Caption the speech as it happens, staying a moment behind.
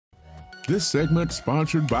This segment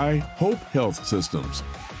sponsored by Hope Health Systems.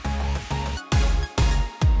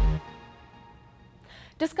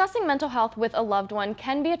 Discussing mental health with a loved one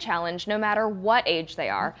can be a challenge no matter what age they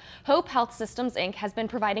are. Hope Health Systems, Inc. has been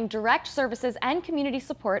providing direct services and community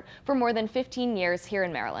support for more than 15 years here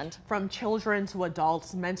in Maryland. From children to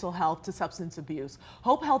adults, mental health to substance abuse,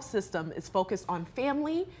 Hope Health System is focused on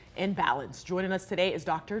family and balance. Joining us today is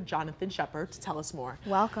Dr. Jonathan Shepard to tell us more.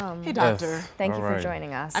 Welcome. Hey, doctor. Yes. Thank you All for right.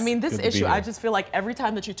 joining us. I mean, this Good to be issue, I here. just feel like every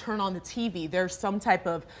time that you turn on the TV, there's some type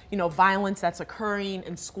of, violence that's occurring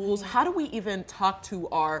in schools. How do we even talk to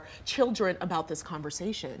our children about this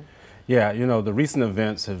conversation? Yeah, the recent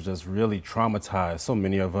events have just really traumatized so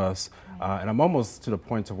many of us. And I'm almost to the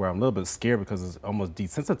point to where I'm a little bit scared because it's almost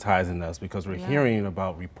desensitizing us because we're hearing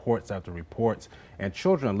about reports after reports and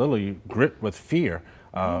children are literally gripped with fear,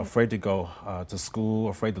 afraid to go to school,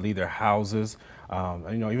 afraid to leave their houses.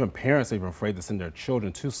 Even parents are even afraid to send their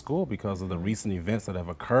children to school because of the recent events that have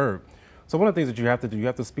occurred. So one of the things that you have to do, you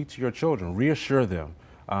have to speak to your children, reassure them,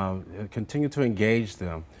 continue to engage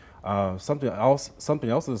them. Something else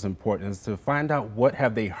that's important is to find out what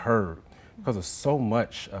have they heard, because there's so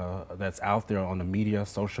much that's out there on the media,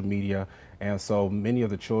 social media, and so many of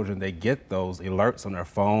the children, they get those alerts on their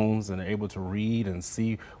phones and they're able to read and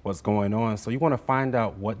see what's going on. So you want to find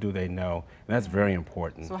out what do they know, and that's very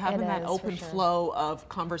important. So having that open sure. flow of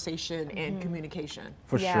conversation and communication.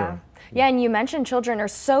 For sure. Yeah, and you mentioned children are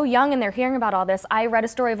so young and they're hearing about all this. I read a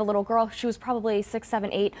story of a little girl, she was probably 6,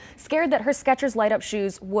 7, 8, scared that her Skechers light up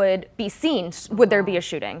shoes would be seen, would there be a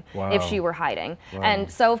shooting if she were hiding. Wow.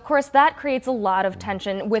 And so of course that creates a lot of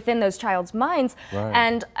tension within those child's minds. Right.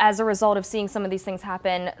 And as a result of seeing some of these things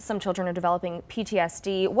happen, some children are developing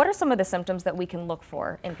PTSD. What are some of the symptoms that we can look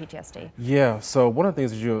for in PTSD? Yeah, so one of the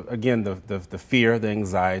things is again, the fear, the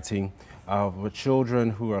anxiety. With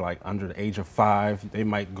children who are like under the age of 5, they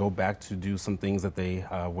might go back to do some things that they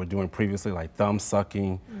were doing previously, like thumb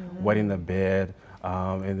sucking, wetting the bed.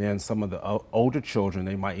 And then some of the older children,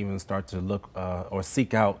 they might even start to look or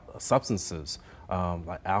seek out substances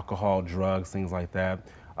like alcohol, drugs, things like that.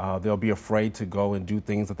 They'll be afraid to go and do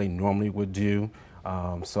things that they normally would do.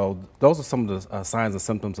 So those are some of the signs and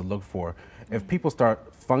symptoms to look for. If people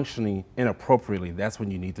start functioning inappropriately, that's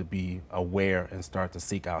when you need to be aware and start to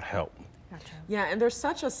seek out help. Gotcha. Yeah, and there's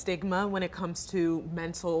such a stigma when it comes to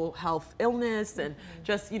mental health illness and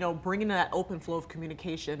just, bringing that open flow of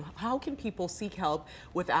communication. How can people seek help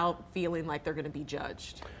without feeling like they're going to be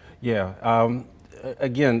judged? Yeah.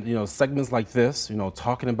 Again, segments like this,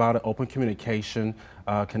 talking about it, open communication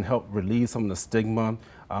can help relieve some of the stigma.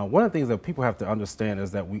 One of the things that people have to understand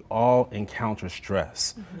is that we all encounter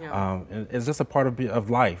stress. It's just a part of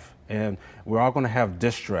life, and we're all going to have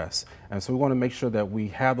distress. And so we want to make sure that we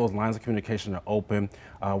have those lines of communication that are open.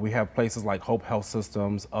 We have places like Hope Health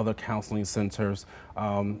Systems, other counseling centers.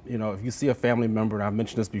 If you see a family member, and I've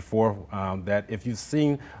mentioned this before, that if you've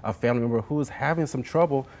seen a family member who is having some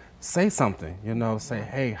trouble, say something, say,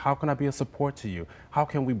 hey, how can I be a support to you? How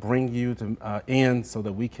can we bring you to in so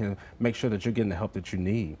that we can make sure that you're getting the help that you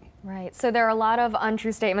need? Right. So there are a lot of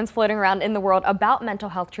untrue statements floating around in the world about mental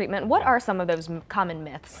health treatment. What are some of those common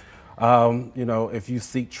myths? If you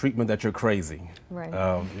seek treatment, that you're crazy. Right.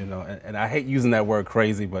 And I hate using that word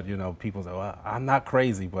crazy, but people say, well, I'm not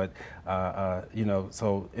crazy, but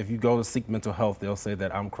so if you go to seek mental health, they'll say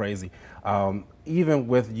that I'm crazy. Even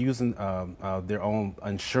with using their own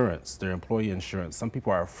insurance, their employee insurance, some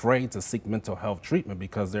people are afraid to seek mental health treatment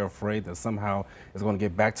because they're afraid that somehow it's going to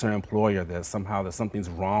get back to their employer, that somehow that something's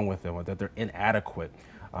wrong with them or that they're inadequate.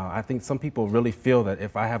 I think some people really feel that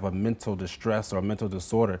if I have a mental distress or a mental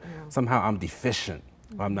disorder, somehow I'm deficient.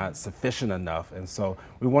 I'm not sufficient enough. And so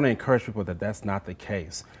we want to encourage people that that's not the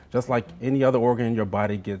case. Just like any other organ in your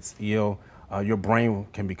body gets ill, your brain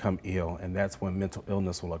can become ill, and that's when mental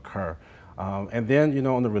illness will occur. And then,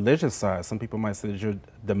 on the religious side, some people might say that you're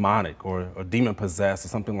demonic or demon possessed or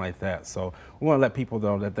something like that. So we want to let people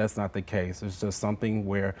know that that's not the case. It's just something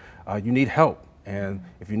where you need help. And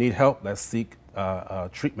if you need help, let's seek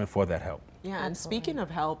treatment for that help. Yeah, and speaking of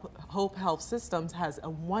help, Hope Health Systems has a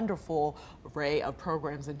wonderful array of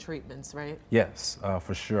programs and treatments, right? Yes,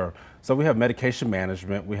 for sure. So we have medication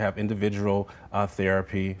management, we have individual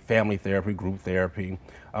therapy, family therapy, group therapy.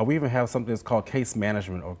 We even have something that's called case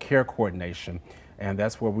management or care coordination. And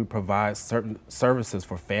that's where we provide certain services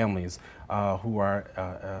for families who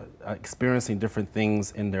are experiencing different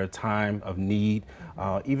things in their time of need,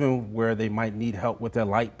 even where they might need help with their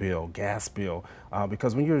light bill, gas bill.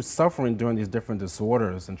 Because when you're suffering during these different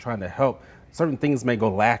disorders and trying to help, certain things may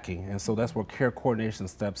go lacking. And so that's where care coordination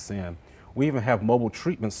steps in. We even have mobile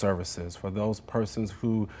treatment services for those persons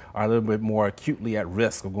who are a little bit more acutely at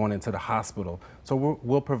risk of going into the hospital. So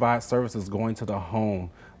we'll provide services going to the home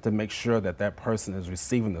to make sure that that person is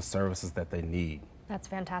receiving the services that they need. That's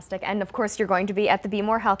fantastic. And of course, you're going to be at the Be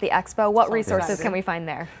More Healthy Expo. What resources can we find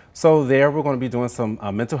there? So there we're going to be doing some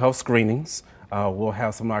mental health screenings. We'll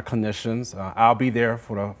have some of our clinicians. I'll be there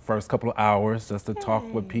for the first couple of hours just to talk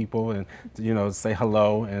with people and, you know, say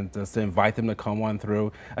hello and just to invite them to come on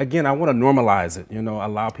through. Again, I want to normalize it, you know,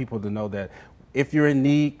 allow people to know that if you're in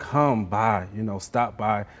need, come by, you know, stop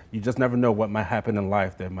by. You just never know what might happen in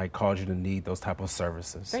life that might cause you to need those type of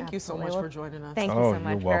services. Thank you so much for joining us. Thank you so much.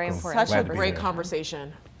 You're Very welcome. important. Such a Glad to be great here.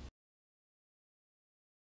 conversation.